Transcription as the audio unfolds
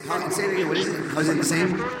Say it again. What is it? How's it the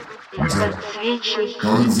same? Подсвечник,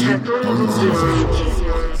 который вы делаете.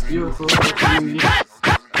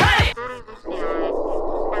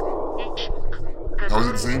 How's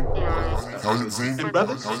it the same? How's it the same? And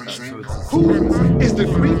brothers, How's it the same? who is the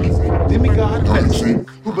Greek demigod How's it the Metis, same?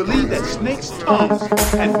 who believed that snakes' tongues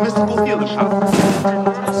had mystical healing power?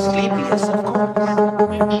 Sleepiest, of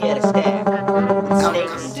course. He had a stag.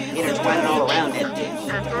 Snakes intertwining all around him.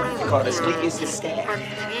 They called it sleepiest his stag.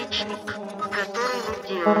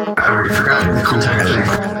 I already forgot the contact.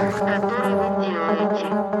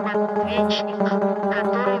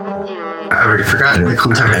 I already forgot the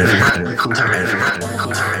contact.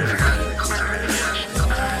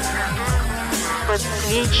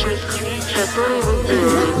 Подсвечник, который вы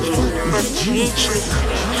делаете. Подсвечник,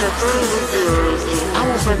 который вы делаете.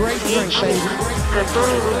 Подсвечник,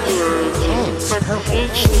 который вы делаете.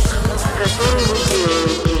 Подсвечник, который вы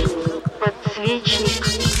делаете. Подсвечник,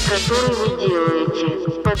 который вы делаете.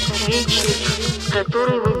 Подсвечник,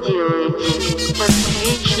 который вы делаете.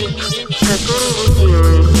 Подсвечник, который вы делаете. Подсвечник, который вы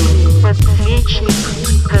делаете.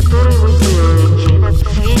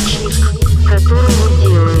 Подсвечник, который вы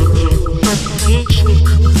делаете. Подсвечник,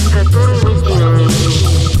 который вы делаете.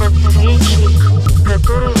 Подсвечник,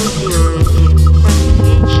 который вы делаете.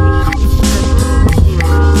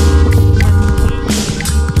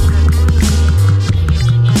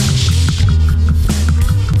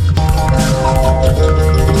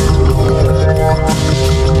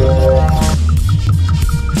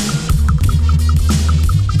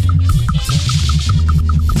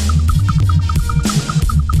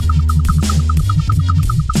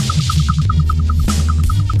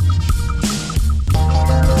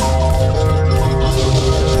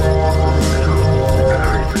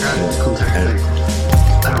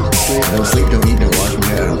 Don't sleep, don't eat, don't wash my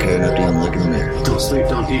hair. I don't care enough to even look in the mirror. Don't sleep,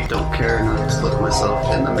 don't eat, don't care enough to look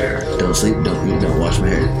myself in the mirror. Don't sleep, don't eat, don't wash my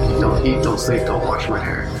hair. Don't eat, don't sleep, don't wash my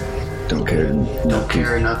hair. Don't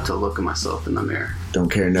care enough to look at myself in the mirror. Don't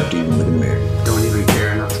care enough to even look in the mirror. Don't even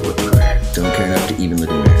care enough to look in the mirror. Don't care enough to even look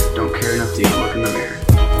in the mirror. Don't care enough to even look in the mirror.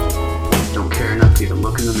 Don't care enough to even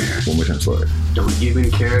look in the mirror. One more time slower. Don't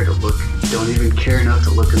even care enough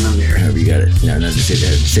to look in the mirror. However you got it. No, just say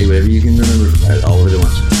that. Say whatever you can remember all of it at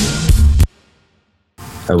once.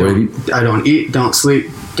 I don't eat, don't sleep,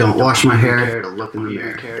 don't wash my hair to look in the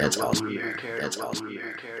mirror. That's awesome. That's awesome.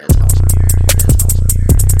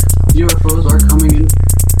 UFOs are coming in.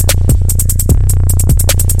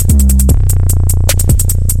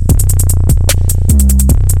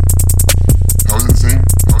 How's it the same?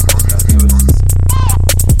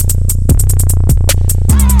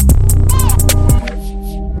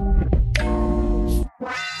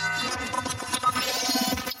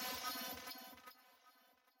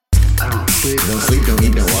 Don't sleep, don't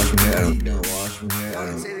eat, don't wash my hair. Don't wash my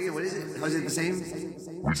hair. Say it again. What is it? How's it the same?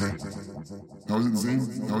 What's that? How's it the same?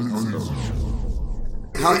 How's it the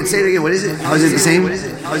same? Say it again. What is it? How's it the same?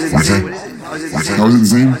 How's it the same? How's it the same? How's it the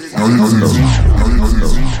same? How's it the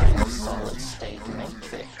same? Solid state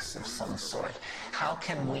matrix of some sort. How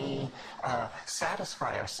can we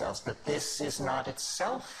satisfy ourselves that this is not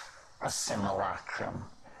itself a simulacrum?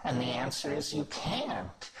 And the answer is you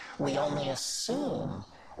can't. We only assume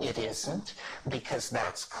it isn't, because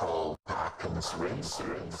that's called Occam's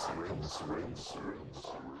razor.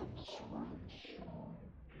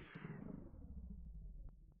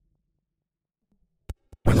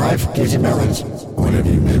 When life gives you melons, whenever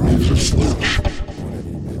you make me feel slow.